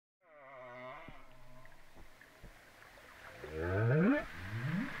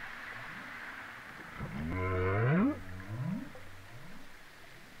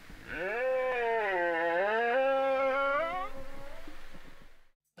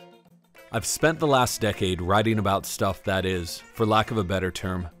I've spent the last decade writing about stuff that is, for lack of a better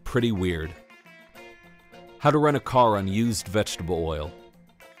term, pretty weird. How to run a car on used vegetable oil.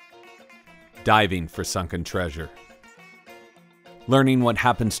 Diving for sunken treasure. Learning what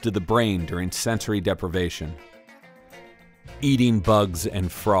happens to the brain during sensory deprivation. Eating bugs and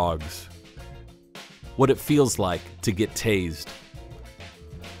frogs. What it feels like to get tased.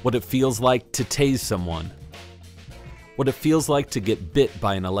 What it feels like to tase someone. What it feels like to get bit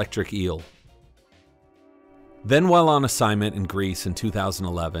by an electric eel. Then, while on assignment in Greece in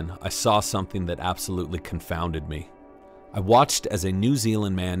 2011, I saw something that absolutely confounded me. I watched as a New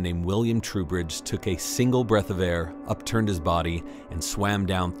Zealand man named William Trubridge took a single breath of air, upturned his body, and swam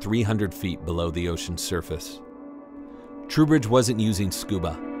down 300 feet below the ocean's surface. Trubridge wasn't using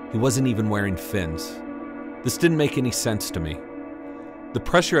scuba. He wasn't even wearing fins. This didn't make any sense to me. The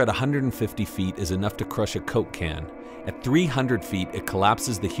pressure at 150 feet is enough to crush a Coke can. At 300 feet, it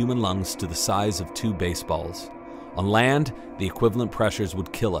collapses the human lungs to the size of 2 baseballs. On land, the equivalent pressures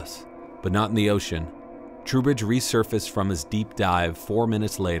would kill us, but not in the ocean. Trubridge resurfaced from his deep dive 4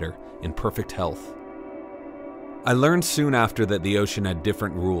 minutes later in perfect health. I learned soon after that the ocean had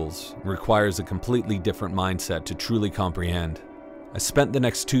different rules and requires a completely different mindset to truly comprehend. I spent the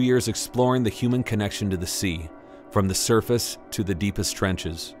next 2 years exploring the human connection to the sea, from the surface to the deepest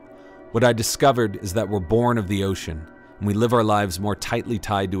trenches. What I discovered is that we're born of the ocean, and we live our lives more tightly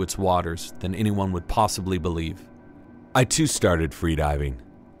tied to its waters than anyone would possibly believe. I too started freediving.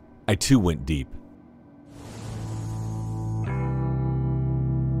 I too went deep.